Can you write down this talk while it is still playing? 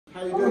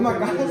How you doing? Oh my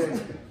gosh.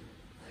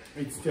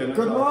 It's 10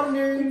 Good o'clock.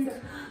 morning.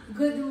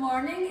 Good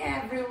morning,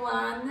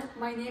 everyone.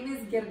 My name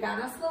is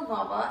Gergana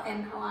Slovova,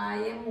 and I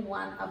am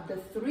one of the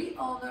 3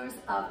 owners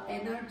of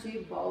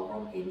NRG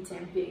Ballroom in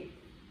Tempe.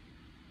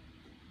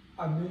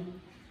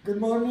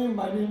 Good morning.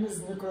 My name is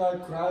Nikolai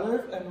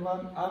Kralev, and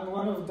I'm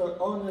one of the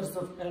owners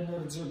of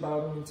NRG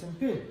Ballroom in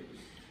Tempe.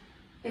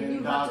 And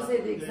you have to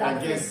say the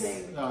exact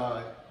same thing.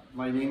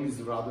 My name is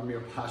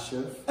Radomir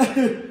Pashev.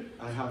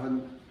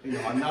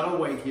 I'm not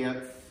awake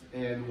yet.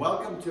 And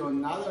welcome to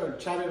another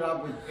Chat It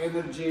Up with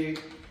Energy.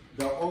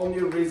 The only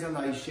reason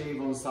I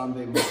shave on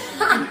Sunday morning.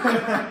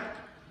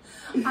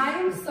 I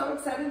am so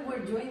excited we're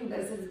doing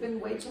this. It's been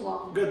way too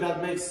long. Good,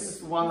 that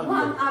makes one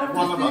out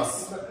of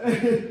us.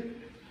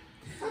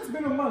 It's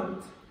been a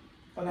month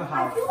and a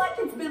half. I feel like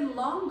it's been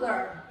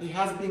longer. It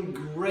has been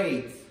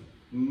great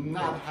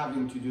not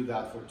having to do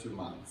that for 2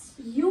 months.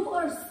 You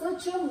are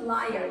such a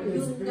liar.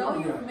 You know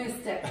you've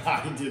missed it.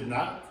 I did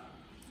not.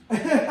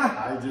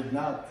 I did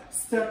not.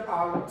 Step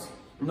out.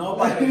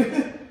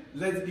 Nobody.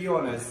 Let's be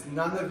honest,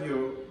 none of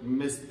you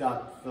missed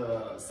that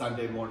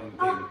Sunday morning thing.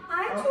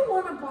 I actually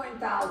want to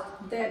point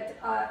out that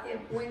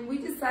when we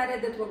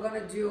decided that we're going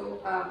to do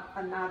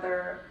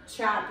another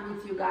chat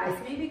with you guys,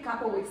 maybe a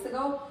couple weeks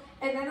ago,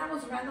 and then I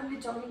was randomly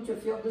talking to a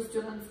few of the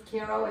students,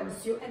 Carol and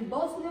Sue, and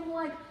both of them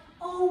were like,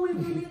 oh, we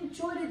really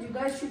enjoyed it, you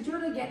guys should do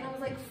it again. I was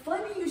like,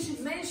 funny you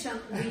should mention,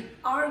 we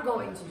are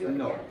going to do it again.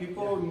 No,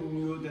 people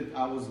knew that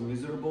I was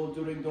miserable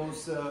during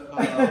those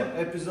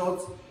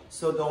episodes.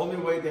 So the only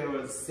way they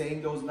were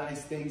saying those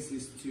nice things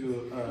is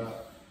to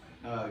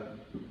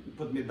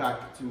put me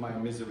back to my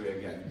misery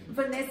again.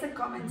 Vanessa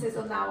commented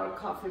on our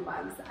coffee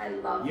mugs. I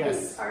love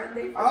these. Aren't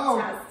they Oh,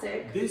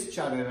 fantastic? This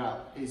Chat It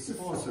Up is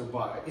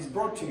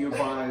brought to you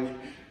by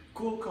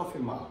cool coffee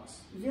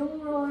mugs.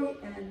 Vilroy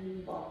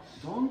and Bosch.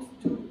 Don't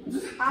do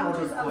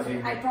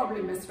I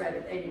probably misread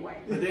it anyway.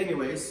 But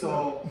anyway,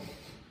 so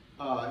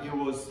it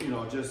was,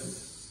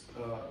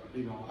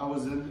 I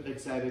wasn't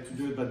excited to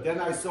do it, but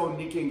then I saw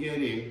Nick and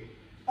Gary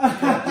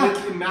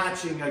completely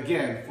matching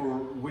again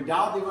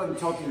without even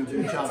talking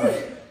to each other.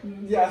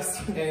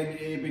 Yes. And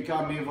it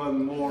became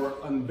even more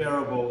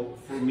unbearable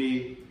for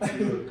me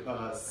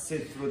to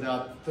sit through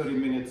that 30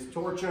 minutes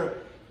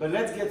torture. But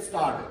let's get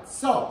started.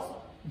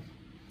 So,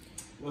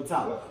 what's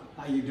up?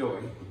 How you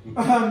doing?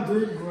 I'm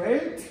doing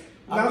great.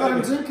 Now that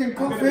I'm drinking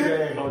coffee. I'm gonna be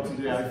very hot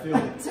today. I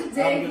feel.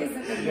 Today is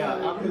in the mood. Yeah,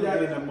 I'm gonna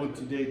be in the mood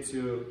today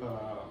to.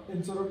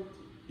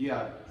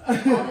 Yeah. All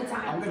the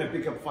time. I'm gonna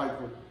pick up fight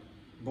with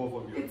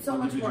both of you. It's so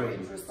much more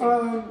interesting.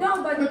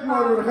 No, but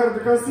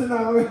because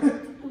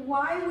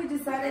why we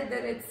decided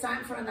that it's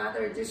time for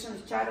another edition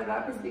of Chat It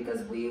Up is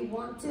because we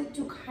wanted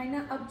to kind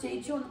of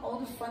update you on all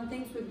the fun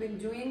things we've been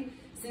doing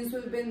since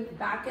we've been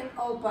back and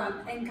open,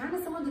 and kind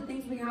of some of the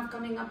things we have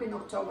coming up in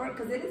October,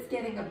 because it is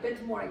getting a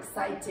bit more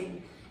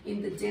exciting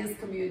in the dance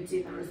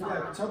community in Arizona.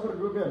 Yeah, October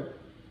will be a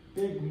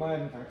big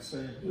month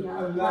actually.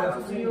 Yeah. A lot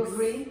of Do you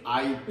agree?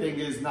 I think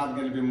it's not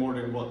going to be more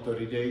than what,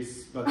 30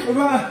 days? But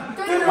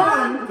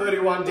 31!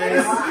 31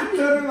 days.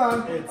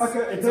 31.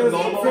 It's a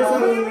normal It's a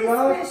month.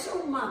 really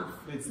special month.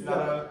 It's not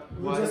a.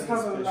 We just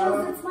have a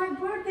Because it's my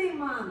birthday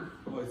month.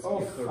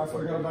 I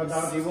forgot about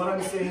that. See what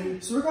I'm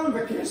saying? So we're going on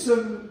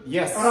vacation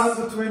Yes. around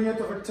the 20th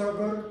of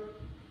October.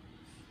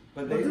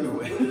 But they do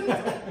it.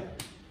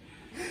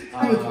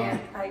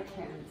 I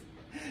can't.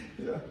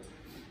 Yeah.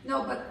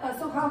 No, but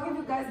so how have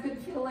you guys been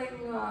feeling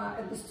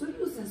at the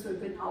studio since we've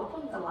been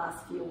open the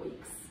last few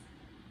weeks?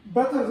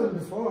 Better than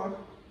before.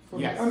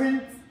 Yes. I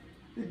mean,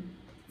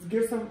 it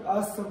gives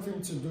us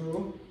something to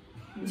do.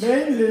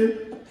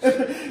 Mainly,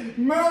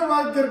 more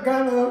like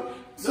Gergana.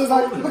 She's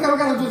like, we're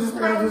gonna do this, we're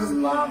gonna do this.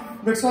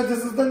 Make sure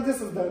this is done,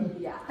 this is done.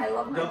 Yeah, I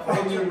love my The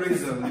only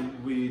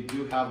reason we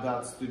do have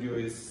that studio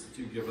is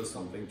to give us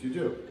something to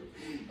do.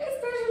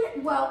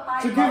 Especially, well,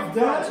 I To love give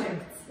them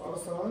projects.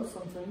 also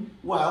something.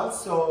 Well,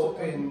 so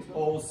in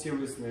all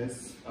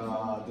seriousness,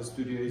 the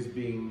studio is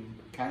being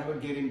kind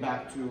of getting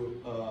back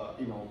to,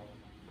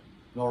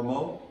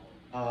 normal.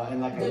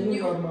 And like The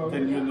new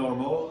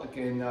normal.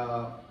 Again,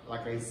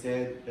 like I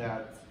said,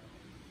 that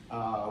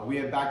we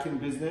are back in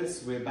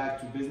business. We're back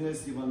to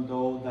business, even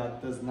though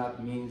that does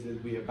not mean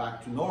that we are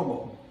back to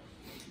normal.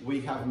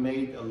 We have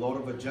made a lot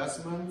of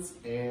adjustments,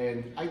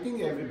 and I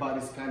think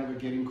everybody's kind of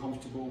getting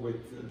comfortable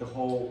with the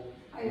whole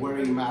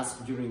wearing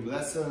masks during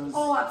lessons.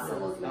 Oh,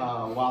 absolutely.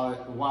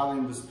 While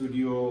in the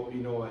studio,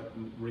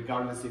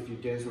 regardless if you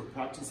dance or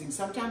practicing,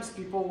 sometimes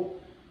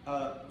people,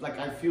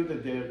 I feel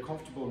that they're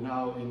comfortable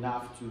now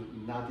enough to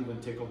not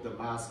even take off the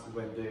mask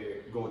when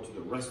they go to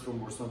the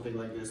restroom or something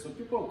like this. So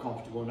people are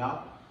comfortable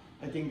now.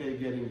 I think they're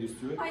getting used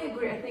to it. I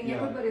agree. I think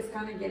everybody's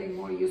kind of getting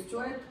more used to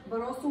it.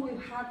 But also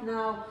we've had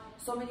now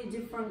so many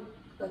different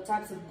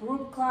types of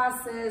group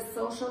classes,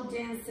 social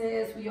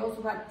dances. We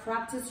also had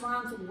practice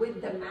rounds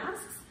with the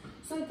masks.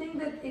 So I think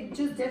that it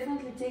just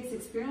definitely takes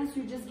experience.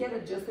 You just get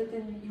adjusted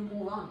and you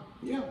move on.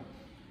 Yeah.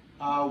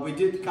 We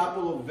did a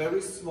couple of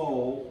very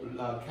small,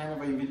 kind of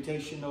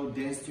invitational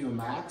Dance to Your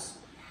Max.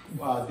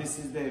 This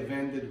is the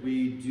event that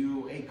we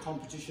do a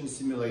competition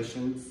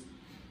simulations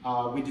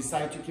We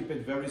decided to keep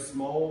it very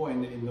small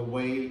and in a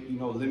way, you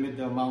know, limit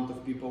the amount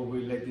of people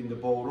we let in the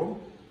ballroom,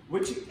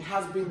 which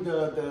has been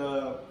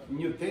the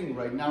new thing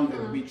right now,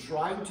 that we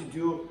trying to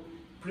do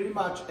pretty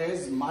much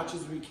as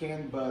we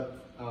can,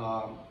 but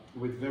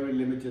with very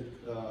limited,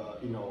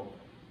 you know,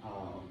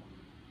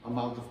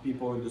 amount of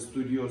people in the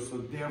studio. So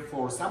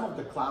therefore, some of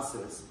the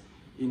classes,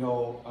 you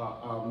know,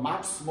 are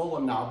much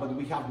smaller now, but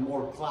we have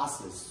more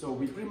classes. So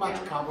we pretty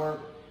much cover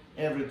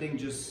everything,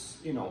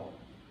 just, you know,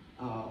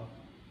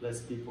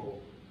 less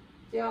people.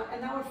 Yeah,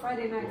 and our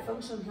Friday night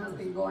function has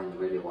been going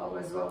really well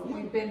as well. Yeah.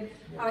 We've been,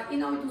 you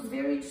know, it was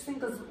very interesting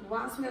because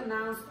once we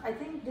announced, I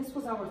think this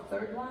was our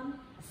third one,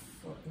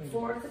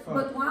 fourth,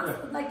 but once,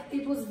 like,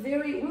 it was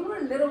very, we were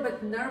a little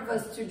bit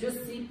nervous to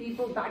just see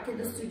people back in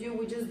the studio.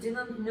 We just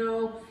didn't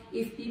know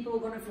if people were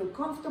going to feel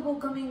comfortable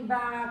coming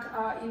back.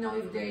 You know,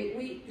 if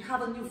we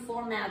have a new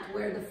format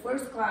where the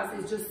first class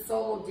is just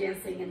solo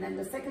dancing and then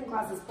the second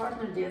class is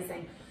partner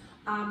dancing.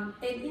 And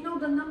you know,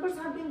 the numbers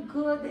have been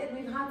good and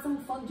we've had some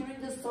fun during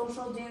the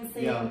social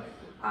dancing. Yeah.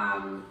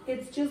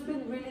 It's just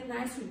been really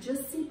nice to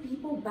just see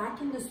people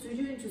back in the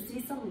studio and to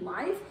see some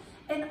life.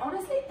 And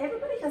honestly,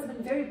 everybody has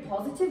been very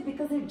positive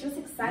because they're just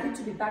excited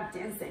to be back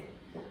dancing.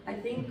 I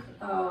think...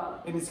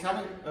 and it's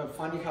kind of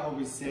funny how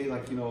we say,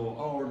 like, you know,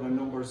 oh, the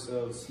numbers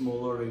are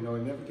smaller, you know,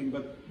 and everything,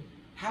 but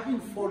having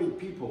 40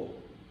 people,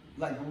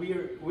 like,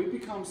 we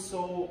become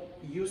so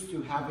used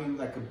to having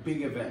like a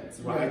big event,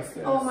 right? Yes,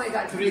 yes. Oh my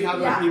God.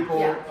 300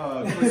 people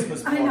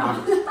Christmas party, I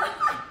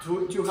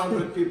know.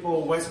 200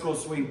 people West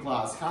Coast swing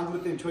class,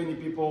 120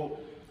 people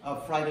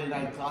Friday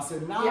night class,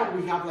 and now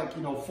we have, like,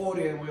 you know,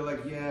 40, and we're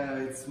like, yeah,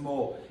 it's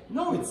small.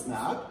 No, it's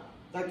not.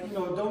 Like, you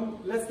know,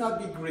 let's not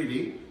be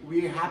greedy.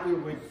 We're happy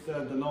with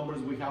the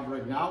numbers we have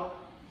right now,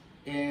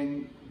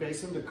 and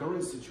based on the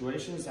current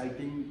situations, I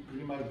think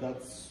pretty much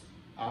that's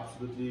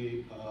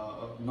absolutely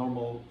a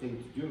normal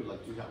thing to do,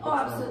 like, to have. Oh,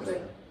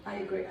 absolutely. I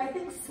agree. I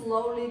think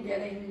slowly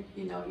getting,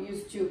 you know,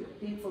 used to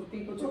for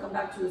people to come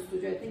back to the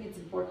studio. I think it's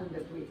important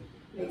that we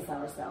pace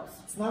ourselves.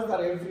 It's not that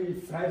every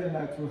Friday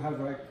night we have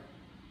like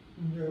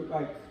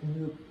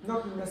new,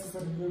 not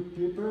necessarily new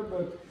people,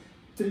 but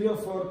 3 or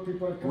 4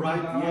 people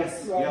coming out.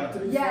 Yes. Like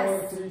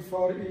Yeah. 3,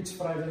 4 each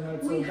Friday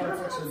night. We So have that's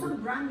had actually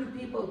some brand new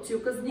people too,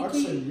 because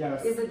Nikki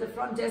is at the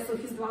front desk, so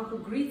he's the one who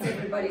greets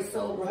everybody.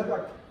 So we had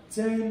like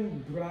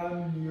 10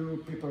 brand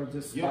new people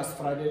this past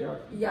Friday.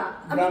 Yeah,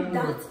 I mean,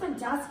 that's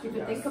fantastic if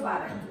you think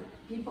about it.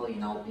 People, you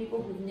know,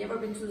 people who've never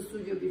been to the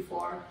studio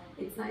before,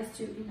 it's nice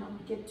to, you know,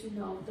 get to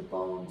know the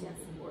ballroom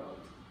dancing world.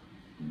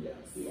 Yes.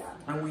 Yeah.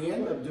 And we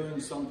end up doing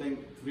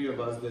something, 3 of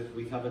us, that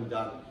we haven't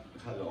done.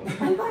 Hello. We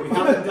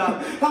haven't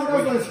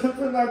done.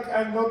 Something like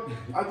I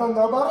don't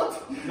know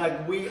about it.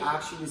 Like, we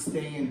actually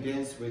stay and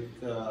dance with,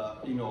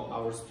 you know,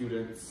 our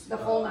students the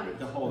whole night.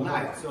 The whole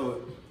night.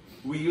 So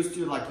we used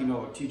to, like, you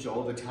know, teach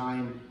all the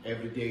time,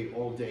 every day,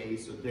 all day.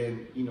 So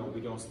then, you know,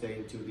 we don't stay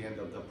until the end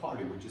of the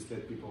party. We just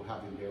let people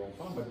having their own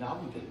fun. But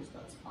nowadays,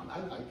 that's fun. I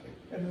like it.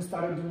 And we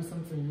started doing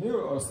something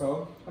new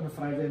also on a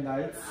Friday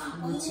night,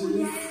 which is.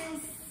 Yes.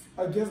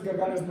 I guess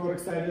Gargana is more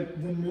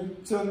excited than me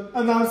to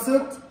announce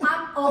it.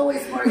 I'm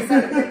always more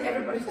excited than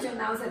everybody to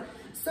announce it.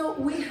 So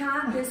we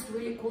had this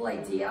really cool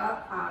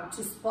idea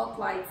to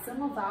spotlight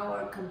some of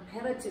our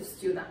competitive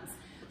students.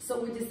 So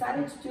we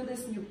decided to do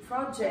this new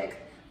project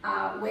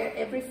where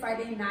every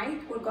Friday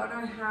night we're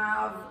gonna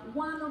have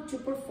 1 or 2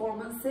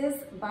 performances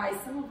by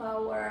some of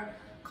our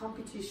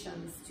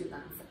competition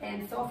students.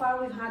 And so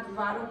far we've had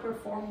Rado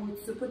perform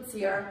with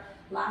Suputir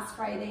last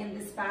Friday, and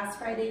this past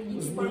Friday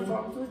Nikki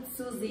performed with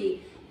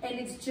Susie. And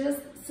it's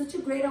just such a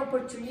great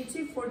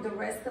opportunity for the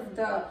rest of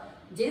the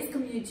dance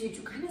community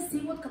to kind of see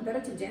what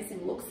competitive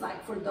dancing looks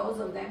like for those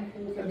of them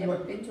who have never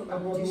been to a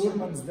competition. And what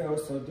movements they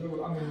also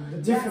do. I mean,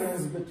 the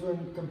difference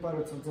between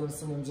competitive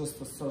dancing and just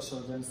the social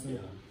dancing.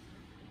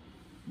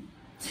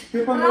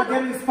 People may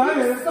get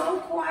inspired. He's so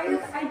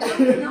quiet, I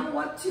don't know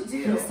what to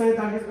do. He said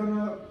that he's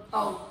gonna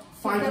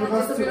fight with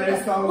us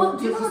today. So well,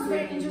 do you know what's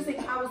very interesting?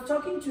 I was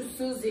talking to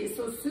Susie.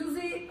 So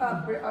Susie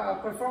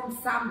performed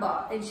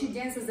samba, and she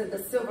dances at the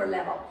silver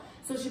level.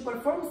 So she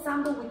performed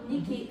samba with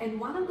Nikki, and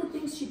one of the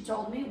things she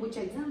told me, which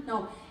I didn't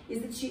know,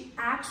 is that she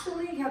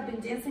actually had been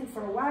dancing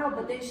for a while,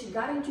 but then she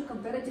got into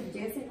competitive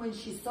dancing when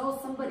she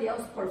saw somebody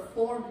else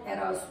perform at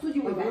a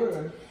studio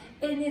event.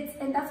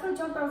 And that's what I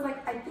talked about. I was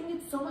like, I think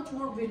it's so much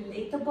more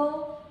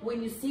relatable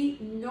when you see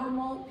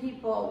normal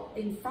people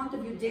in front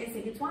of you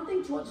dancing. It's one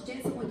thing to watch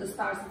Dancing with the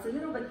Stars. It's a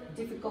little bit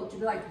difficult to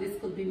be like, this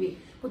could be me.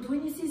 But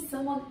when you see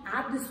someone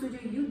at the studio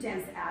you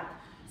dance at,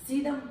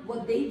 see them,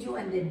 what they do,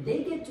 and then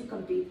they get to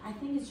compete, I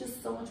think it's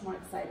just so much more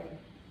exciting.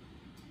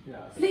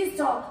 Yes. Please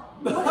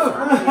talk.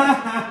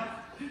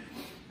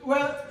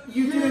 Well,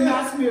 you didn't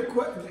ask me a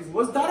question.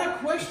 Was that a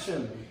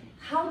question?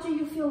 How do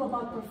you feel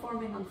about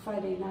performing on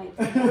Friday night?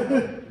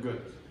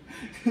 Good.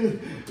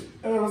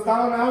 Was that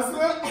an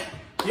answer?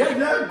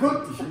 Yeah, good.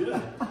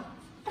 Yeah.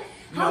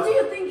 How do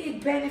you think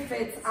it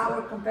benefits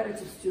our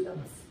competitive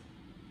students?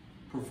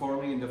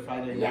 Performing in the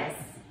Friday night? Yes.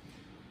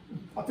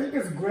 I think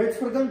it's great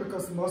for them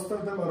because most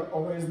of them are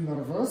always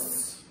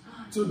nervous.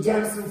 to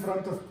dance in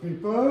front of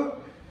people,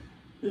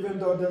 even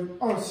though they...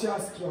 Oh, she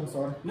asked you, I'm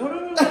sorry.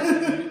 No.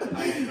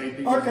 I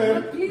think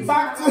Okay, Please,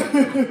 back to...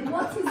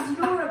 what is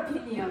your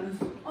opinion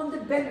on the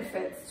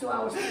benefits to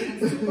our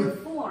students to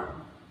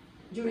perform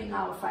during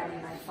our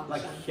Friday night function?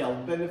 like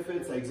health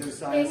benefits,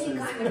 exercise. Any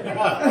kind of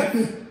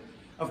benefits.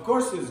 Of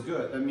course, it's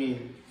good. I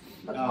mean,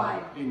 But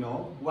why? you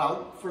know,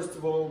 well, first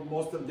of all,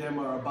 most of them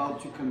are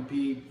about to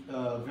compete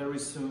very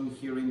soon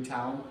here in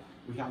town.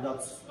 We have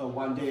that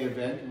one-day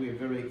event. We're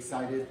very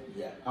excited.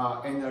 Yeah.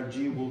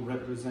 NRG will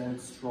represent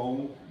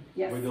strong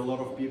Yes. with a lot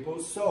of people.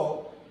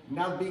 So,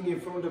 not being in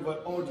front of an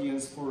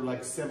audience for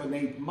like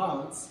 7-8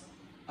 months,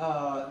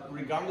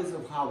 regardless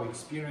of how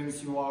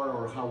experienced you are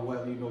or how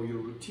well you know your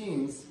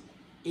routines,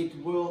 it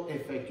will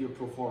affect your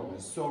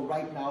performance. So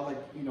right now,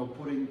 like, you know,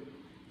 putting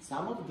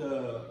some of the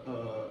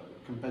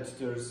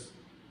competitors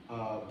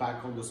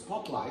back on the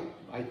spotlight,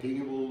 I think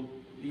it will,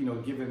 you know,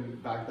 give them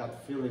back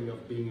that feeling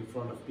of being in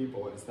front of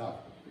people and stuff.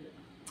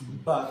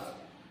 But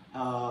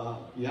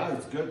yeah,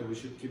 it's good. We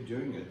should keep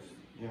doing it.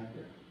 Yeah.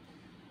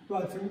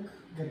 Well, I think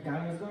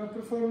Gergana is going to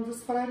perform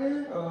this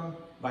Friday.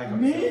 By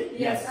Me? herself.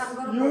 Yes, I'm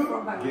going to You?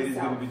 perform by Gary's going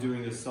myself. to be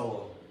doing a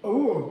solo.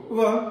 Oh,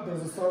 well,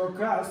 there's a solo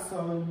class, so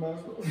you might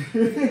as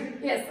well.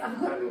 Yes, I'm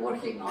going to be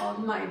working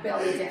on my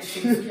belly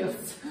dancing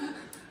skills.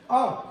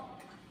 Oh,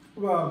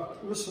 well,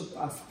 we should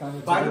ask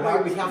Tanya. By the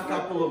way, we have a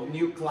couple of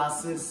new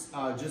classes,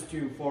 just to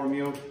inform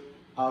you.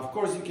 Of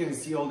course, you can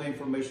see all the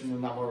information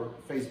on our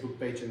Facebook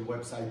page and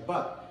website,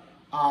 but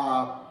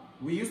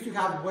we used to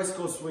have West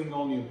Coast Swing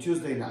only on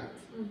Tuesday night.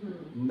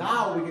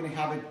 Now we're going to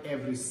have it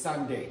every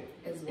Sunday.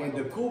 As well. And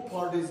the cool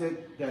part is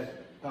that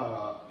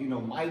you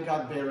know, Mike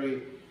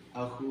Godberry,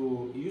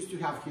 who used to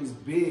have his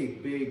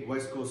big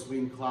West Coast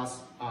Swing class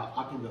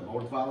up in the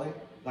North Valley,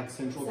 like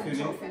Central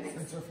Central Phoenix.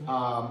 Phoenix.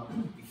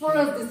 For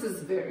us, this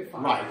is very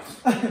fun. Right.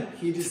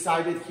 He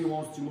decided he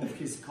wants to move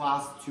his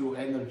class to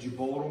NRG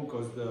Ballroom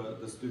because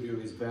the studio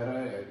is better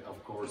and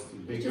of course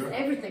bigger. Just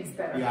everything's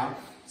better. Yeah.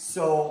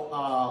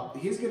 So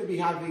he's going to be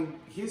having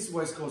his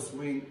West Coast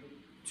Swing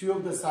 2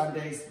 of the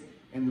Sundays,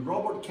 and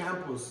Robert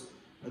Campos,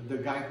 the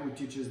guy who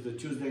teaches the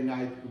Tuesday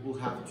night, will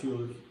have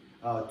two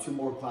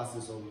more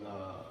classes on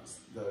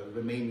the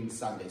remaining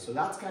Sunday. So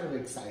that's kind of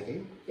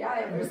exciting. Yeah,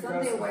 every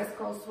Sunday, West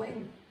Coast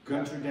Swing.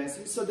 Country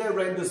dancing. So they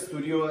rent the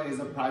studio as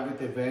a private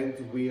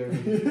event. We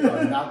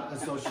are not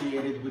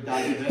associated with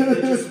that event.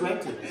 They just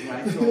rented it,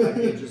 right? So like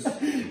they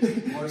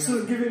just.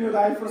 She's giving you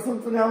life or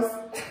something else.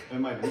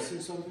 Am I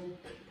missing something?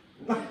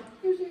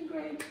 You're doing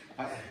great.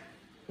 Of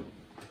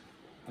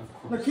Now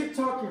course. keep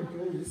talking,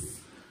 please.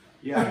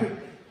 Yeah.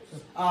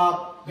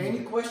 Any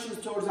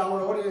questions towards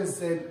our audience?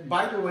 And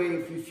by the way,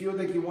 if you feel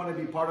that you want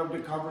to be part of the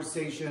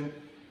conversation,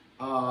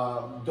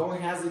 don't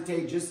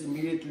hesitate. Just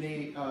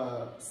immediately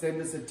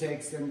send us a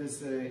text, send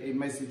us a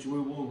message. We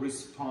will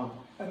respond.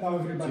 And now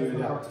everybody to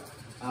forgot.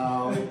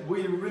 that.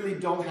 We really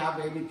don't have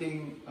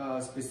anything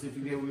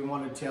specific that we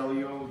want to tell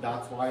you.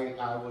 That's why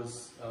I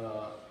was,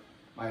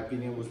 my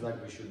opinion was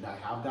like we should not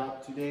have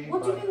that today.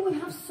 What do you but- mean we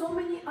have so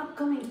many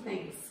upcoming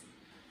things?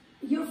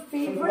 Your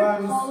favorite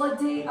Sometimes-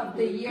 holiday of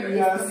the year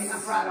Yes. is coming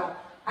up, Rado.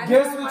 I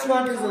Guess don't know which why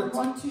one you is don't it?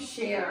 want to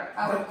share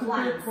our That could be a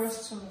plans.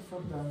 question for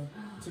them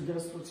to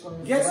guess which one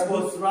is Guess it.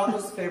 what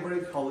Rado's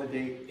favorite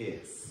holiday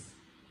is?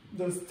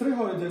 There's 3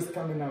 holidays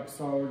coming up,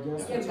 so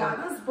guess which one.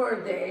 Gergana's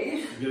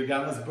birthday.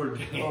 Gergana's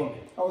birthday. Oh,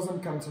 I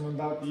wasn't counting on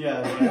that.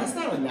 Yeah, that's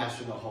not a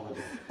national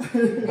holiday. By It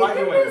the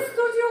can be way, a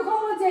studio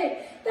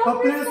holiday. That Oh,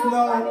 would be please, so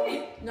no.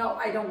 funny. No,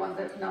 I don't want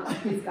that. No,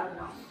 please God,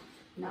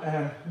 no.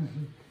 No.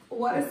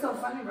 What is so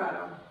funny,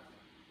 Rado?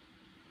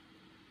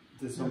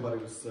 somebody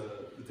was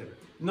there.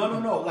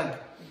 No. Like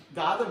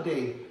the other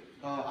day,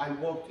 I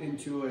walked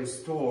into a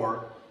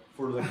store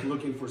for like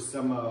looking for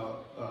some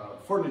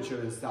furniture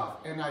and stuff,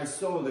 and I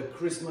saw the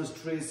Christmas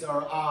trees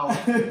are out,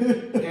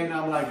 and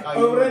I'm like, are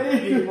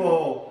Already? you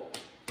people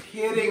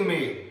kidding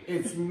me?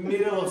 It's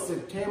middle of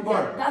September.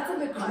 Yeah, that's a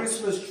bit much.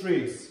 Christmas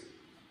trees.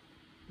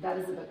 That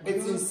is a bit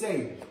It's much.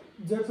 insane.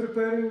 They're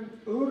preparing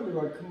early,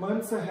 like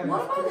months ahead.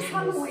 What of about Christmas.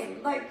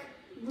 Halloween? Like,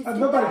 we And see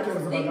nobody that cares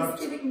about that.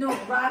 Thanksgiving. No,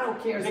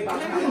 Rado cares They about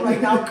kind of Halloween.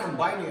 right now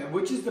combining it,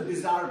 which is the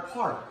bizarre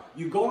part.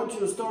 You go into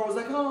the store, it's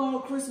like, oh,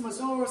 Christmas,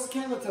 oh, a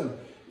skeleton.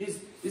 It's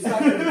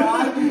like,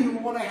 why do you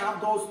want to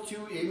have those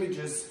two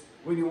images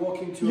when you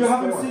walk into You a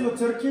haven't store? seen a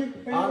turkey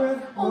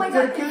anywhere? Oh No my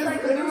God, turkeys it's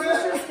like a anywhere?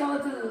 Christmas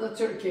skeleton and a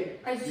turkey.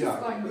 It's just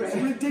going It's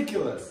great.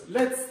 ridiculous.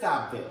 Let's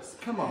stop this.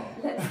 Come on.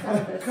 Let's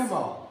start this. Come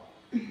on.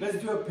 Let's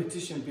do a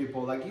petition,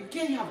 people. Like, you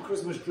can't have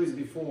Christmas trees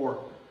before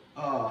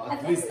I at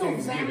think least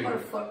Thanksgiving.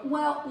 November.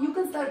 Well, you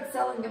can start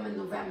selling them in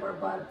November,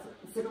 but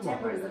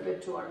September is a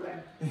bit too early.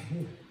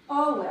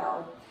 Oh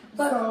well.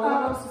 But So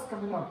what else is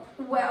coming up?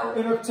 well,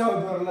 In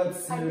October,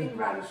 let's see. I think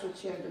Rado should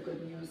share the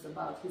good news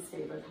about his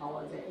favorite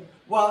holiday.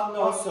 Well,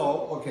 no, so,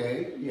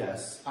 okay,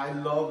 yes. I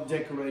love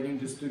decorating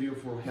the studio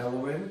for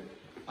Halloween.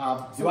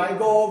 Do I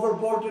go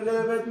overboard a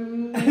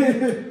little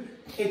bit?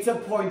 It's a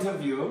point of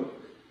view.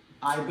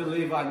 I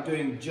believe I'm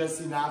doing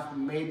just enough.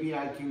 Maybe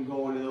I can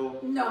go a little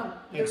No.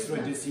 extra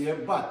this year.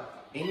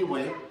 But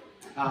anyway,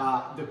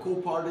 The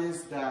cool part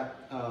is that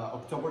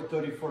October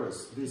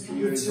 31st, this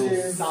year is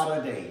on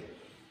Saturday.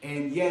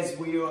 And yes,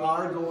 we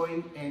are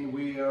going and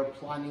we are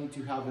planning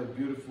to have a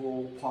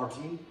beautiful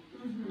party.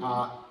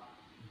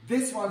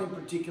 This one in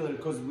particular,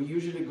 because we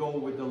usually go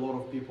with a lot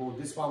of people,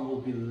 this one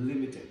will be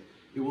limited.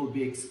 It will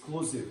be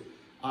exclusive.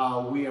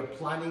 We are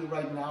planning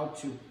right now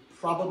to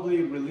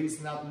probably release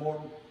not more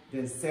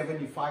than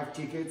 75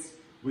 tickets.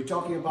 We're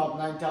talking about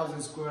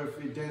 9,000 square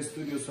feet dance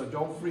studio, so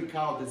don't freak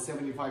out that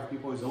 75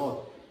 people is a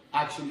lot.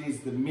 Actually,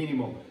 it's the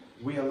minimum.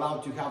 We're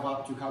allowed to have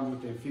up to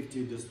 150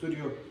 in the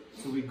studio.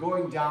 So we're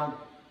going down.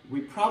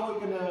 We're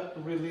probably gonna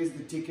release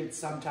the tickets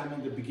sometime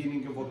in the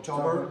beginning of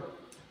October.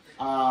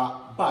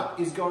 But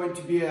it's going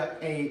to be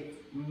a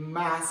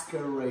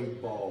masquerade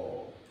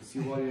ball. See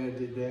what I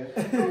did there? I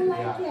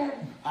like it.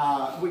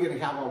 We're gonna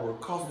have our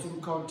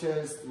costume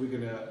contest. We're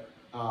gonna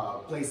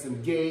play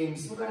some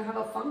games. We're gonna have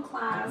a fun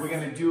class. We're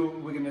gonna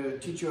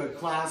teach you a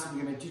class.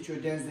 We're gonna teach you a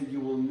dance that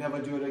you will never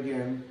do it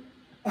again.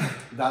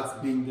 That's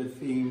being the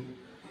theme.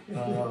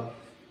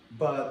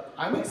 But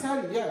I'm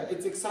excited. Yeah,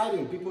 it's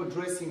exciting. People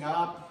dressing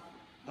up,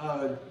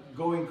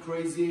 going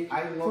crazy.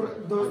 I love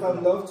it. Those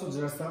that love to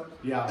dress up.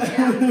 Yeah.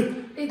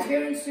 It's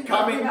very interesting.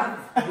 Coming.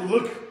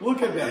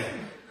 Look at them.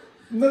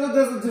 No,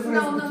 there's a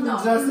difference between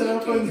dressing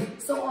up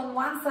and... So on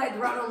one side,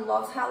 Ronald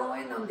loves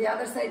Halloween. On the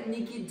other side,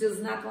 Nikki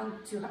does not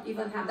want to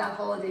even have that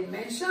holiday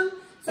mentioned.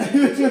 So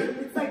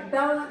it's like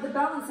the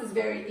balance is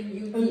very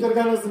unique. And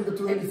Gargana's in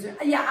between.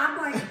 Yeah, I'm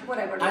like,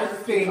 whatever. I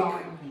think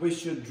we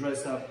should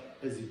dress up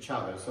as each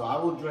other. So I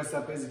will dress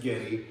up as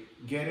Gary.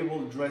 Gary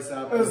will dress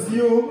up as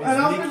you. As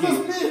and I'll Nikki, be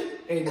just me.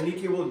 And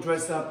Nikki will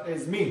dress up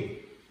as me.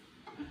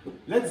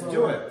 Let's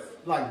do it.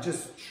 Like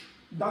just...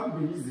 That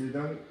would be easy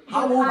then.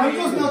 I'm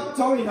just not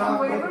tall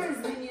enough. And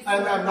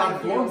I'm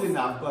not blonde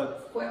enough,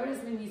 but... Whoever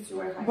is me needs to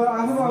wear high But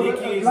I have a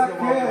black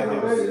hair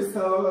already,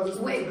 so I just...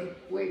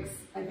 Wigs,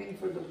 I think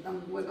for the...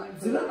 we're going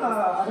for Didn't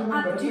Adam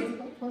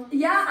and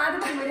Yeah,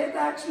 Adam and Marietta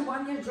actually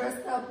one year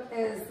dressed up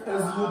as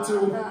you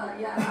too.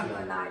 Adam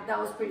and I. That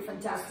was pretty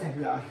fantastic.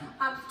 Yeah.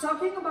 I'm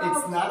talking about...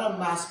 It's not a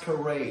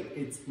masquerade,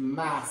 it's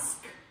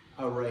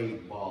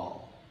masquerade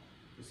ball.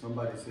 If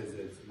somebody says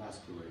it's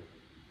masquerade.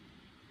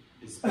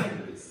 It's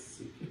secret.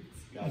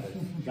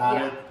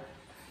 Got it.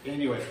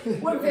 Anyway.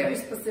 We're very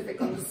specific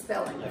on the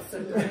spelling of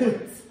certain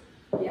words.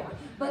 Yeah.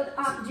 But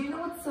do you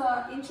know what's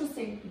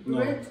interesting?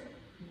 No.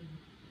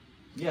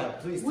 Yeah,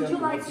 please tell me. Would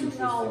you like to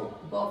know,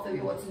 both of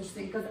you, what's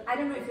interesting? Because I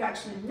don't know if you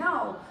actually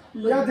know.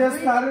 Yeah, they're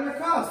starting a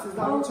class. Is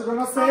that what you're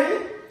going to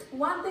say?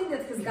 One thing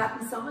that has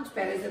gotten so much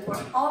better is that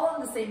we're all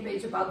on the same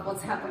page about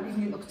what's happening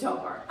in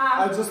October.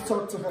 I just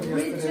talked to her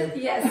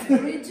yesterday.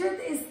 Bridget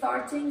is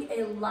starting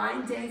a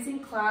line dancing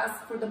class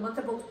for the month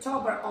of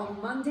October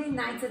on Monday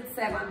nights at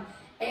 7.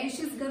 And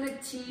she's going to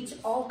teach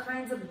all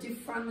kinds of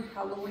different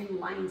Halloween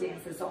line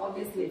dances. So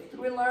obviously a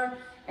thriller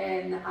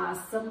and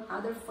some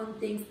other fun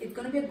things. It's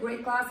going to be a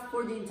great class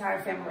for the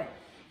entire family.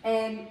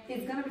 And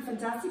it's going to be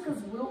fantastic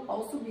because we'll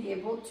also be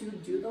able to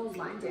do those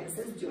line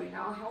dances during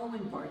our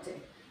Halloween party.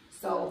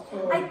 So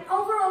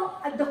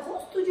overall, the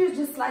whole studio is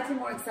just slightly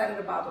more excited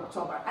about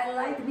October. I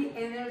like the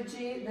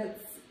energy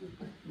that's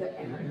the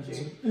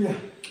energy. Yeah.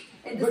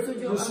 And the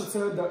studio. You should say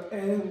the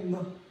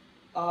NRG.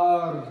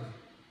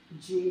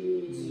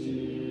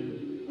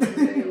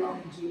 Very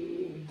long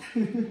G.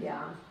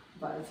 Yeah,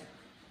 but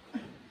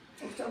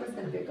October is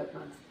going to be a good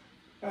month.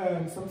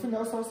 And something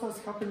else also is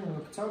happening in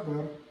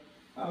October.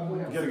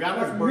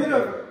 Gargana's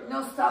birthday.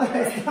 No, stop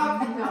it.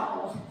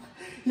 No.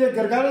 Yeah,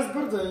 Gargana's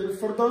birthday.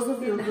 For those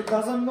of you who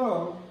doesn't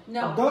know,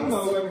 don't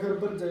know when her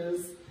birthday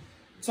is,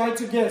 try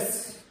to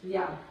guess.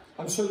 Yeah.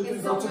 I'm sure you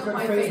can go to her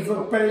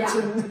Facebook page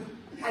and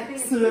I think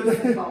it's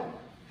Facebook.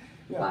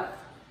 Yeah. But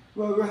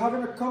well, we're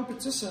having a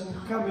competition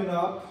coming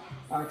up,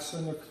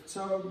 actually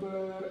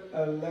October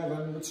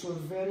 11, which we're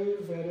very,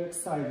 very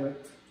excited.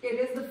 It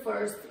is the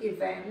first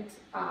event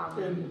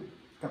in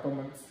a couple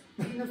months.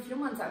 In a few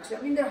months, actually.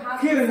 I mean, there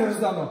has here in been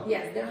Arizona.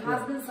 Yes, there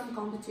has been some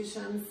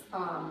competitions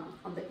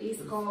on the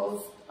East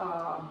Coast,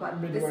 but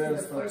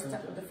Midwest, this is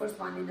the first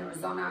one in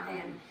Arizona.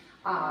 And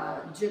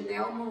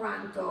Janelle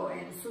Moranto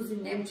and Susie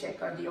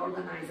Nemchek are the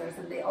organizers,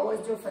 and they always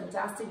do a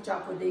fantastic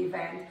job with the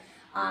event.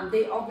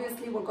 They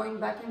obviously were going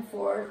back and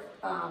forth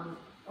on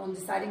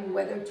deciding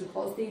whether to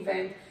host the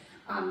event.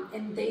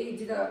 And they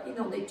did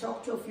they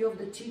talked to a few of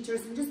the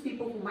teachers and just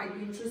people who might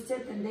be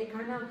interested, and they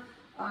kind of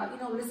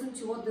listen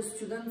to what the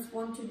students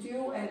want to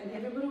do, and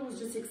everybody was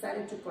just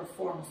excited to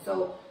perform.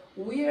 So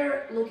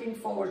we're looking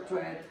forward to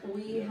it.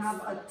 We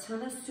have a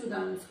ton of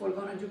students. We're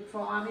going to do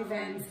pro-am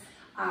events.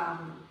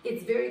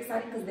 It's very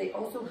exciting because they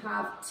also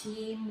have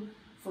team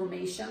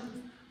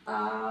formation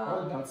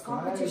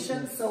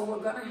competition. Nice. So we're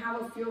going to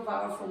have a few of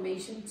our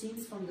formation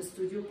teams from the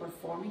studio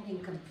performing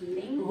and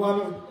competing.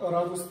 One of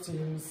Rado's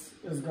teams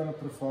is going to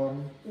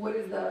perform. What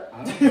is the...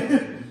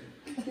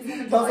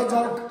 That's a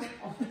joke.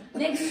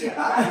 Next year.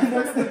 I'm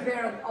going to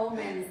prepare an all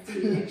men's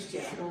team next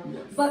year.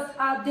 But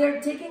they're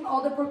taking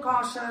all the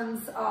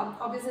precautions.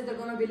 Obviously, they're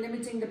going to be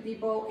limiting the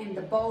people in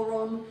the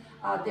ballroom.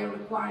 They're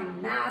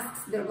requiring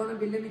masks. They're going to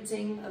be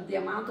limiting the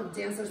amount of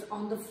dancers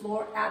on the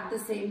floor at the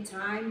same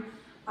time.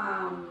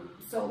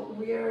 So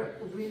we're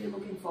really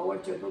looking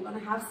forward to it. We're going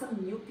to have some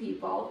new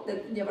people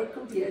that never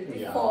competed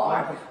before.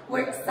 Yeah.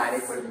 We're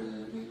excited for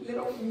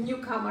little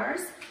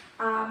newcomers.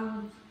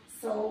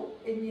 So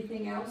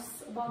anything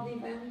else about the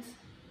event?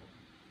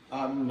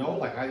 No,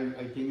 like I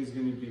think it's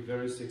going to be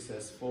very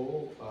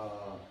successful,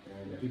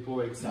 and people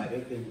are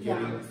excited and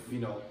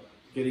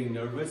getting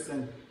nervous,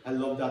 and I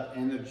love that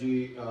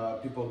energy.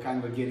 People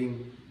kind of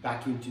getting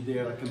back into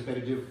their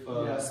competitive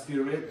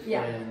spirit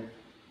and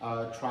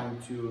trying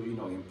to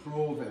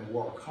improve and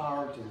work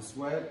hard and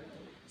sweat.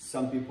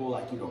 Some people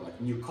like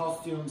new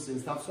costumes and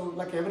stuff. So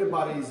like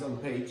everybody is on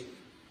page,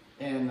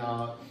 and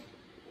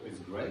it's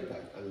great.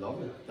 I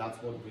love it.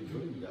 That's what we're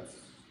doing. That's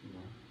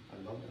I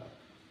love that.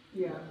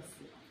 Yeah.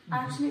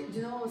 Actually, do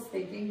you know what I was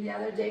thinking the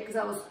other day? Because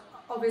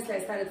I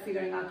started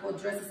figuring out what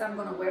dresses I'm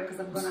gonna wear because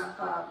I'm gonna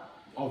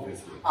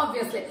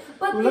obviously.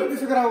 But let me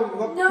figure out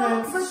what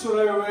pants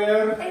should I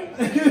wear.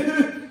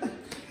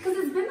 Because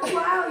it's been a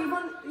while,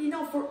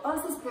 even for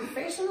us as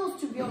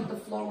professionals to be on the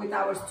floor with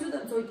our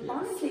students. So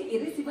honestly,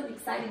 it is even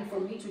exciting for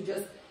me to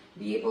just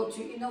be able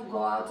to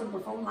go out and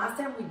perform. Last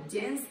time we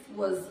danced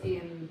was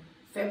in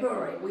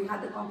February. We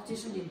had the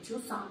competition in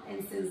Tucson,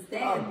 and since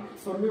then.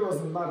 For me, it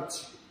was in March.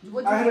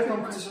 I had a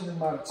competition in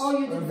March. Oh,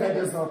 you did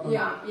Vegas Open.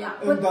 Yeah.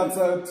 And that's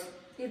it.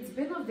 It's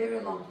been a very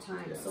long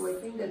time, so I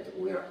think that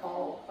we're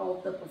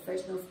all the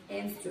professionals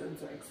and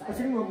students are excited. I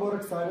think we're more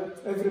excited.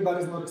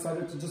 Everybody's more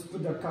excited to just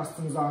put their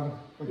costumes on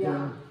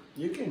again.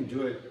 You can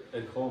do it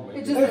at home.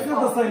 It's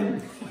not the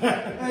same.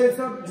 It's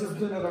not just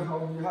doing it at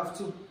home. You have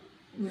to,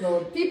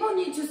 People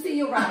need to see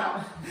you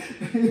right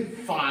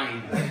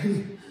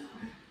Fine.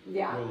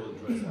 Yeah. We will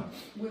dress up.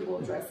 We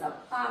will dress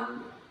up.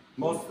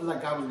 Most,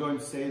 like I was going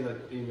to say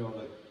that,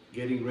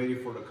 getting ready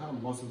for the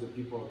camp, most of the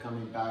people are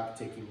coming back,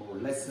 taking more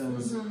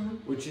lessons,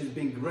 which has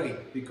been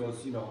great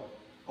because,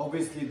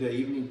 obviously the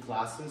evening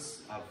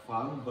classes are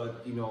fun,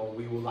 but,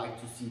 we would like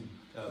to see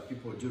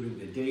people during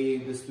the day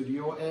in the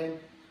studio, and,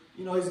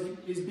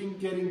 it's been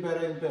getting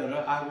better and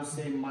better. I would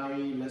say my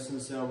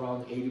lessons are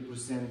around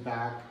 80%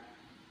 back.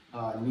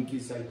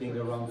 Nikki's, I think,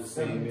 around the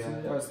same.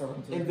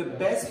 17. And the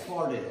best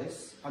part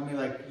is,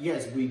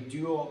 yes, we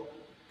do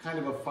kind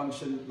of a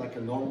function like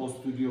a normal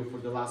studio for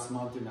the last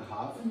month and a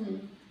half.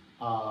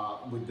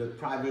 With the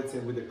privates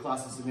and with the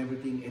classes and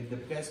everything, and the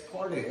best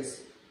part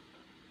is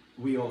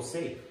we all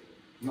safe.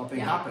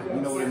 Nothing happened.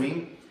 You know what I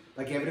mean?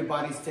 Like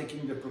everybody's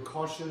taking the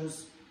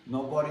precautions.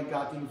 Nobody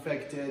got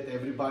infected.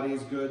 Everybody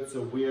is good.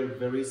 So we're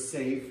very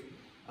safe,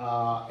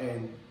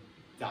 and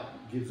that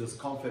gives us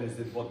confidence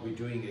that what we're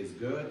doing is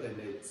good and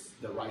it's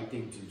the right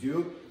thing to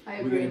do.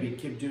 We're going to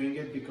keep doing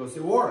it because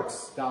it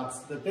works. That's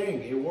the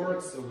thing. It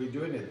works, so we're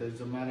doing it. It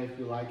doesn't matter if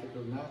you like it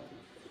or not.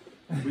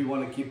 We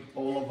want to keep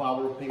all of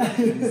our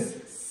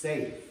patrons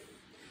safe.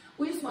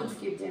 We just want to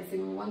keep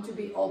dancing. We want to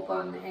be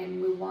open,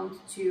 and we want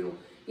to,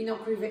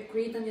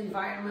 create an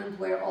environment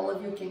where all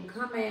of you can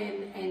come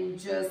in and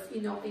just,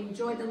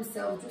 enjoy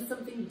themselves, do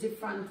something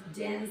different,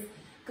 dance,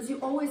 because you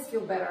always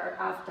feel better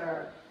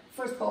after,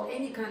 first of all,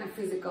 any kind of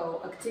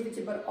physical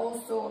activity, but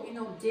also,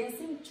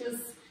 dancing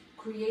just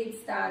creates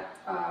that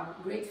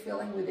great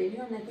feeling within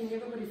you, and I think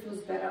everybody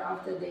feels better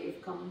after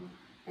they've come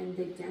and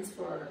they dance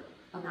for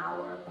an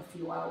hour, a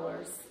few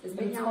hours.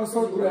 It's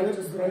also great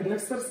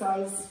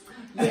exercise.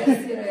 Yes,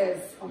 it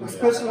is.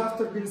 Especially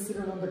after being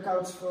sitting on the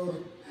couch for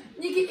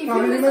Nikki, if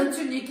you listen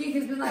to Nikki,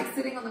 he's been like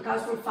sitting on the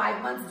couch for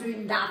 5 months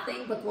doing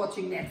nothing but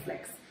watching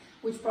Netflix,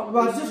 which probably.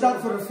 Well, just that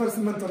for the first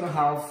month and a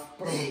half,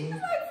 probably.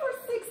 Like for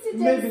 60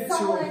 days Maybe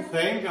solid. 2.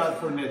 Thank God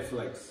for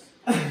Netflix.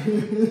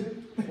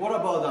 What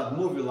about that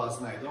movie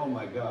last night? Oh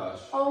my gosh.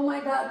 Oh my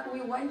God,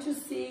 we went to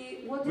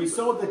see we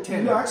saw the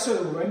Tenet. You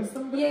actually went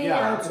somewhere?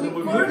 Yeah. to the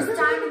movie First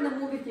theater. time in the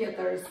movie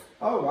theaters.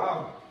 Oh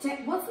wow.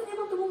 What's the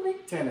name of the movie?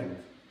 Tenet.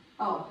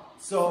 Oh.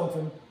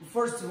 So,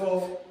 first of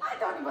all, I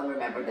don't even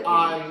remember the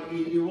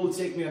name. it will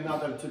take me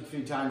another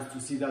 2-3 times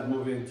to see that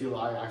movie until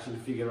I actually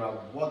figure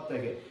out what the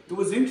heck. It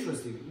was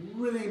interesting,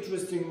 really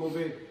interesting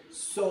movie,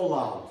 so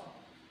loud.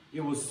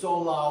 It was so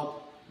loud.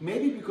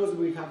 Maybe because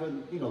we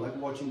haven't, like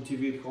watching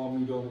TV at home,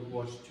 you don't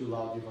watch too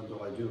loud, even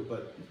though I do,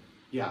 but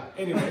yeah.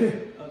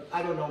 Anyway,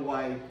 I don't know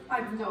why. I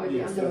have no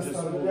idea. So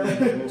just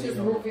moving, Just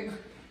moving.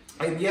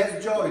 And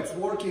yes, Joe, it's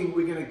working.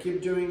 We're going to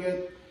keep doing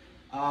it.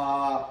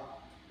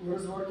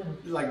 Where's working?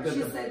 Like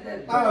She said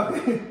that.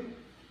 Oh,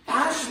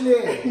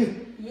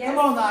 Ashley! Yes. Come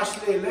on,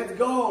 Ashley, let's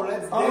go.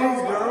 Let's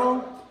dance,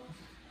 girl.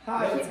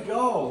 Hi. Let's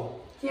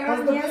go. Karen,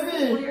 How's the yes,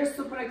 baby? we're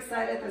super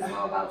excited as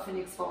well about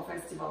Phoenix Fall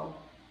Festival.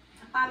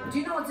 Do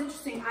you know what's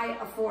interesting?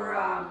 For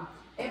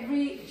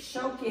every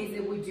showcase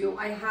that we do,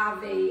 I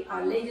have a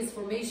ladies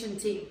formation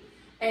team.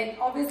 And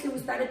obviously we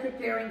started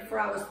preparing for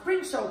our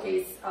spring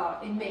showcase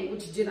in May,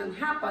 which didn't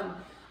happen.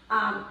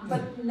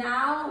 But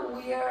now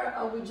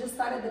we just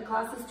started the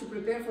classes to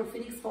prepare for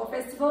Phoenix Fall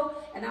Festival.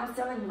 And I was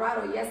telling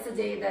Rado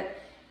yesterday that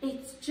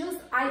it's just,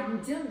 I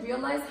didn't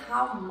realize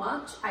how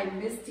much I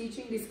miss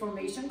teaching these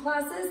formation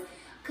classes,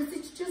 because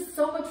it's just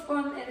so much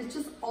fun, and it's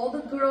just all the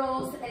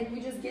girls, and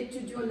we just get to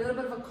do a little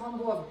bit of a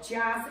combo of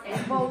jazz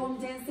and ballroom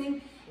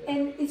dancing,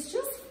 and it's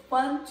just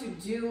fun to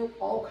do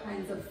all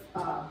kinds of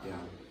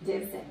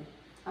dancing.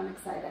 I'm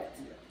excited.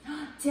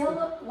 Tell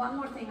one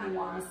more thing I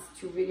want us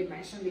to really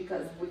mention,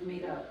 because we've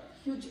made a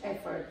huge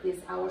effort, is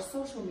our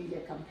social media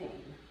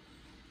campaign.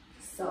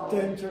 So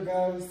Thank you,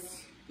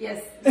 guys.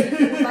 yes, we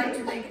would like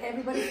to thank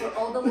everybody for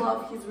all the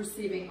love he's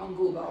receiving on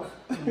Google.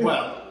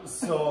 Well,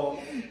 so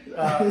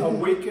a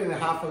week and a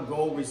half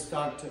ago, we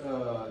started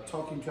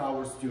talking to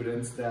our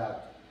students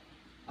that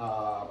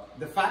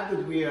the fact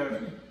that we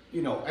are,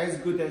 you know, as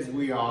good as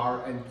we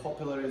are and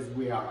popular as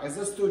we are as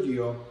a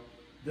studio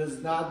does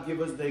not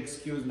give us the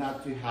excuse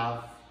not to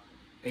have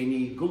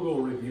any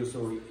Google reviews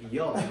or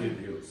Yelp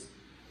reviews.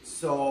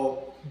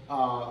 So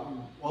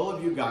all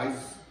of you guys,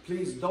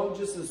 please don't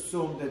just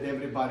assume that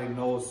everybody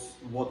knows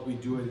what we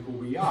do and who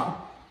we are.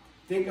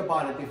 Think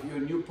about it. If you're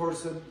a new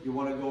person, you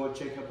want to go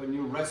check up a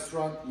new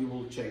restaurant, you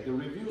will check the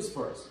reviews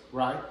first,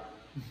 right?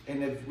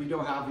 And if we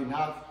don't have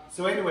enough.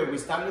 So anyway, we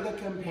started a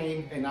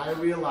campaign, and I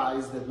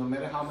realized that no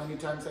matter how many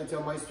times I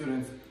tell my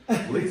students,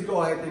 please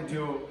go ahead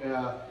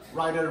and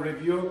write a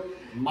review.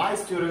 My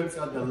students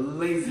are the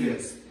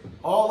laziest.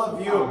 All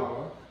of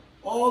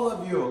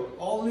you,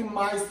 only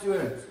my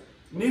students.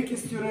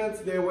 Nikki's students,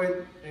 they went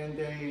and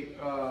they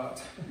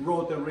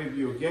wrote a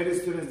review.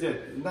 Gary's students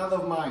did. None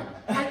of mine.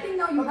 I think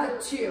now you had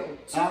two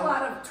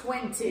out of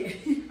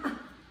 20.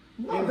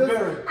 No,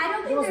 I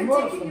don't think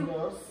they're taking you.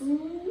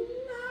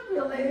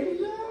 Not really.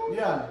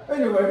 Yeah.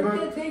 Anyway,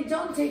 but They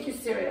don't take you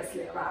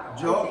seriously, Rado.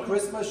 Joe,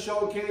 Christmas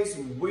showcase,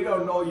 we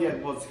don't know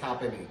yet what's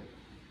happening.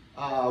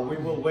 We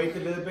will wait a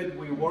little bit.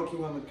 We're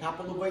working on a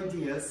couple of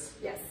ideas.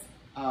 Yes.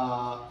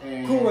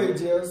 And cool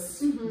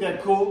ideas. they're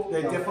cool.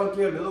 They're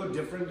definitely a little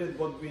different than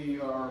what we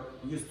are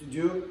used to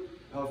do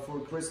for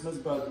Christmas,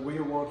 but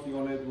we're working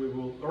on it. We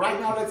will. Right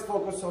now, let's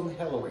focus on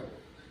Halloween.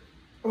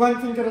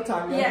 One thing at a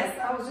time. Yeah? Yes,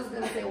 I was just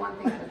going to say one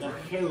thing at a The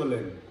time.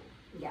 Halloween.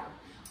 Yeah.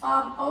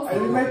 Also, Are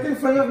you making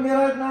fun of me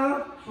right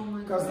now? Oh my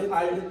Because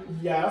God.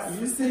 yes.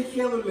 You say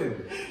Halloween.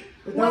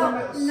 It Well,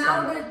 doesn't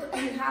now matter. that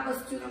we have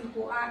a student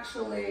who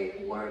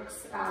actually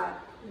works at,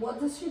 what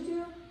does she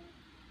do?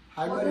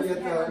 Hi, What does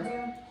Marietta.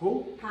 Hannah do?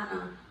 Who?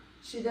 Hannah.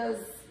 She does,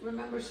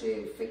 remember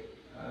she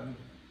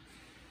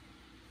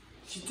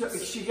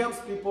She helps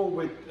people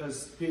with a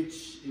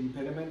speech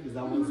impediment. Is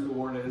that what the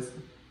word is?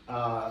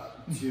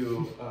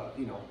 To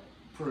you know,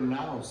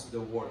 pronounce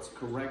the words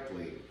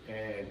correctly,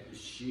 and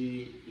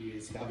she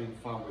is having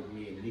fun with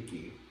me and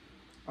Nikki.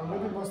 Or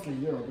maybe mostly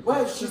you. because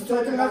Well, she's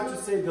talking about to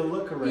say the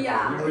look correctly.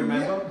 Yeah. You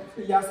remember?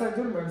 Yes, I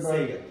do remember.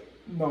 Say it.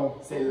 No.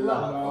 Say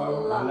love,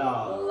 love. love,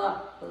 Love.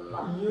 love,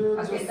 love. You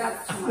Okay, just-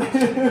 that's too much.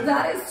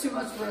 That is too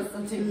much for us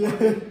to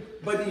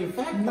take. But in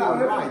fact, No.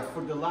 you're right.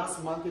 For the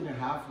last month and a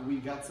half, we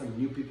got some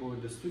new people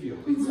in the studio.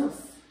 It's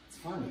just, it's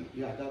funny.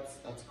 Yeah,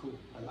 that's cool.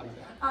 I like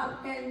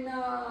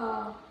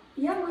that.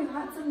 Yeah, we've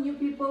had some new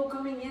people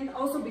coming in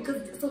also because,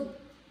 so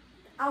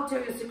I'll tell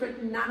you a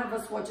secret, none of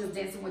us watches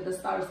Dancing with the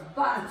Stars,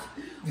 but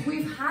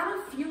we've had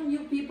a few new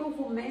people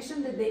who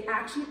mentioned that they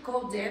actually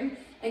called in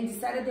and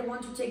decided they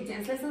want to take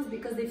dance lessons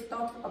because they've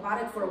thought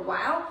about it for a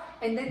while,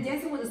 and then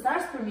Dancing with the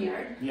Stars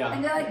premiered, Yeah.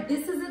 and they're like,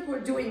 this is it, we're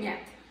doing it.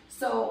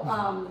 So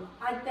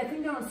I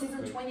think they're on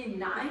season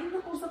 29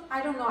 or something.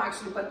 I don't know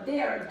actually, but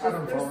there's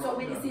so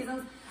many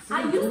seasons.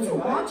 I used to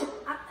watch it,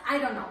 I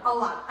don't know, a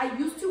lot. I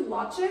used to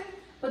watch it,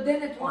 but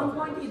then at one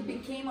point it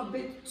became a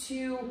bit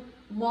too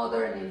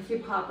modern and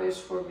hip-hop-ish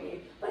for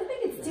me. But I think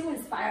it's still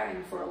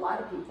inspiring for a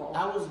lot of people.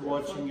 I was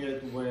watching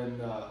it when,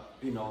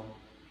 you know,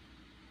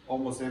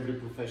 almost every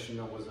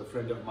professional was a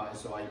friend of mine,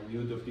 so I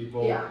knew the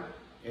people. Yeah.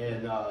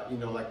 And, you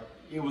know, like,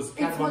 it was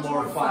kind It's of much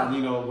more more fun, fun.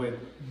 you know, when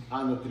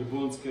Anna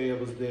Tribunskaya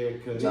was there,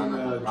 Karina,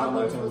 Jonathan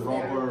Roberts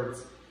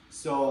Roberts.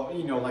 So,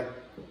 you know, like,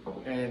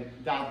 and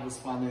that was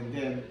fun. And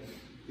then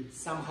it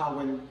somehow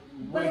went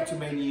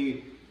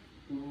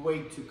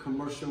way too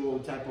commercial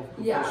type of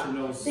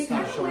professionals they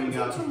kind start of showing went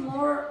up. into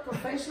more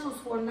professionals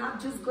who are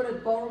not just good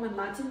at ballroom and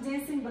Latin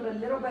dancing, but a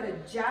little bit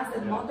of jazz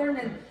and modern.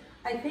 And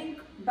I think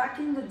back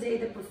in the day,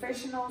 the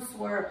professionals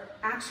were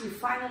actually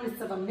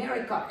finalists of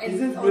America. And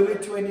Is it really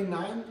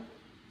 29?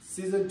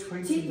 Season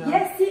 29?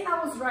 Yes, see,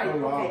 I was right. Oh,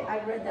 wow. Okay,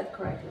 I read that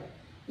correctly.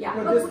 Yeah.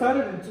 No, but they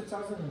started in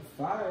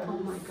 2005. oh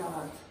my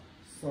God.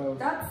 So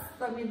That's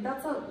a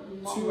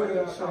long Two,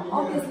 running show. yeah.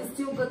 Obviously,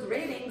 still good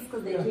ratings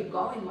because they keep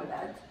going with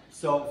it.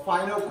 So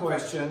final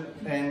question,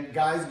 and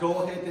guys,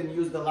 go ahead and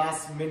use the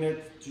last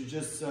minute to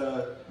just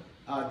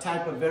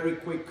type a very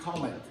quick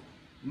comment.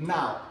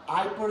 Now,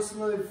 I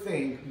personally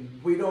think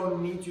we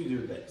don't need to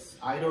do this.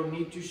 I don't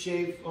need to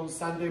shave on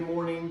Sunday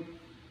morning.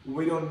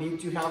 We don't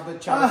need to have the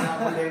charge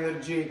up with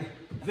energy.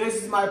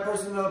 This is my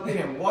personal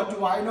opinion. What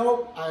do I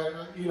know?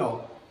 You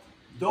know,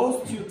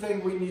 those two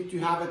things we need to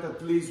have it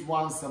at least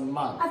once a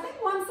month. I think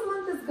once a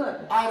month is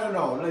good. I don't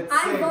know. Let's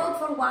I say vote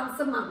for once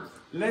a month.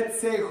 let's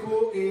say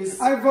who is...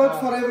 I vote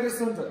for every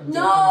Sunday.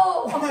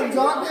 No!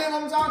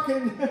 I'm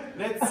joking.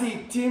 Let's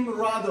see, Team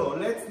Rado.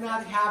 Let's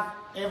not have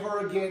ever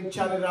again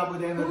chat it up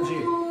with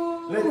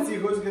NRG. Let's see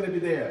who's going to be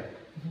there.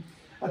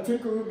 I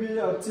think it will be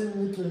Team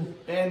Nikki.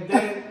 And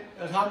then,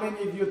 how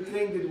many of you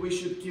think that we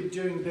should keep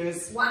doing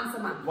this? Once a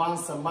month.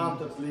 Once a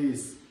month at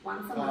least.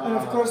 Once a month. And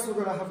of course, we're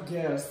going to have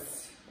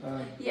guests.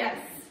 Yes.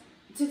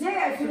 Today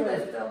I feel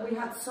that we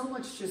had so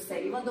much to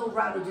say, even though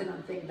Rado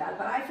didn't think that,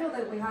 but I feel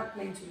that we had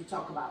plenty to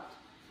talk about.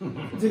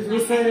 Did we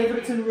say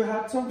everything we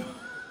had to?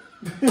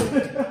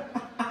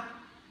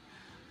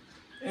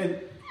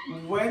 And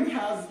when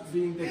has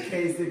been the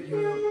case that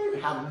you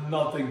have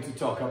nothing to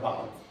talk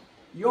about?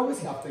 You always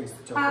have things to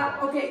talk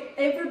about. Okay,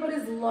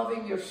 everybody's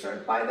loving your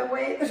shirt, by the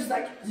way. There's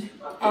like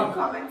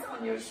comments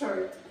on your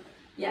shirt.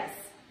 Yes.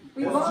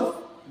 We both.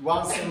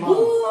 Once a month.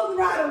 Boom,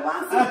 Rado,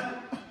 once a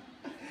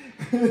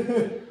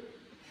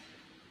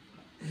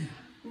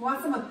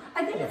once a month.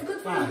 I think it's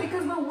good for us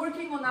because we're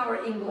working on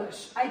our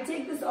English. I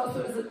take this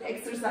also as an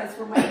exercise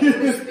for my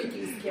English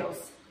speaking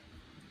skills.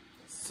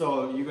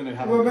 So you're gonna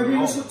have. Well, maybe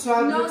you should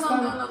try next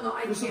time. No.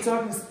 You should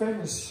try in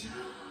Spanish.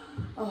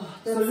 Oh,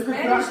 So you can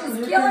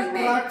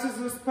practice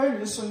with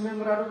Spanish, and then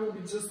Rado will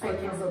be just like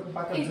as a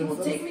backup. It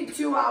will take me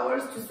 2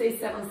 hours to say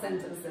 7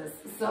 sentences,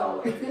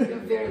 so it's gonna be a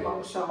very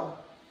long show.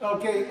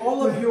 Okay,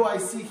 all of you I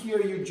see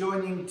here, you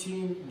joining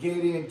Team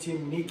Gary and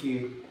Team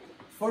Nikki.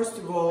 First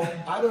of all,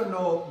 I don't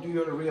know, do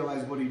you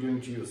realize what you're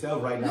doing to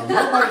yourself right now?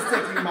 Nobody's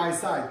taking my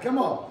side. Come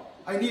on.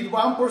 I need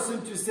one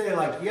person to say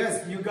like,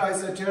 yes, you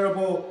guys are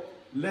terrible.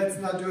 Let's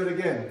not do it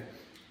again.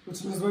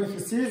 Which means when he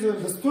sees you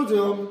in the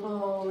studio.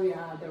 Oh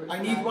yeah, there is. I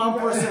need one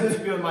person to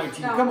be on my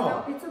team. Come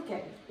on. No, it's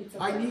okay. It's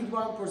okay. I need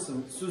one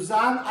person.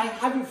 Suzanne, I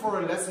have you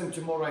for a lesson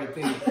tomorrow, I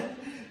think.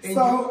 And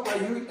So,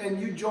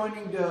 you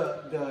joining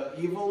the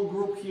evil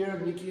group here,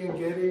 Nikki and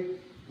Gary?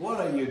 What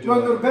are you doing?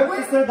 well, Roberto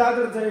said the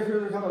other day he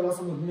will have a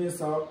lesson with me,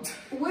 so.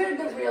 We're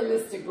the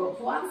realistic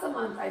group. Once a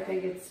month, I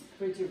think it's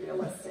pretty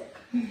realistic.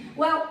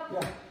 Well,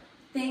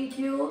 thank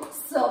you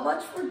so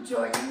much for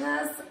joining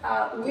us.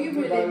 We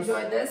really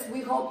enjoyed this.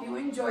 We hope you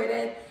enjoyed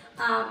it.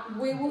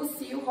 We will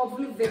see you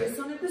hopefully very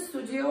soon at the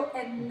studio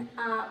and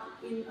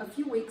in a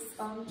few weeks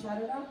on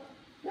Chat It Up.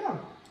 Yeah.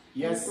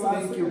 Yes,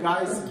 thank you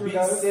guys. Be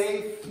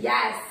safe.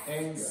 Yes.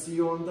 And see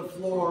you on the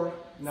floor.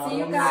 See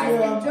you guys.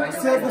 Enjoy the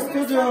See you at the rest of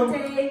your studio.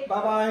 Sunday.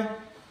 Bye-bye.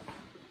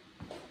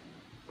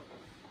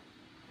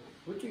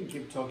 We can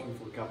keep talking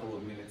for a couple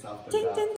of minutes after that.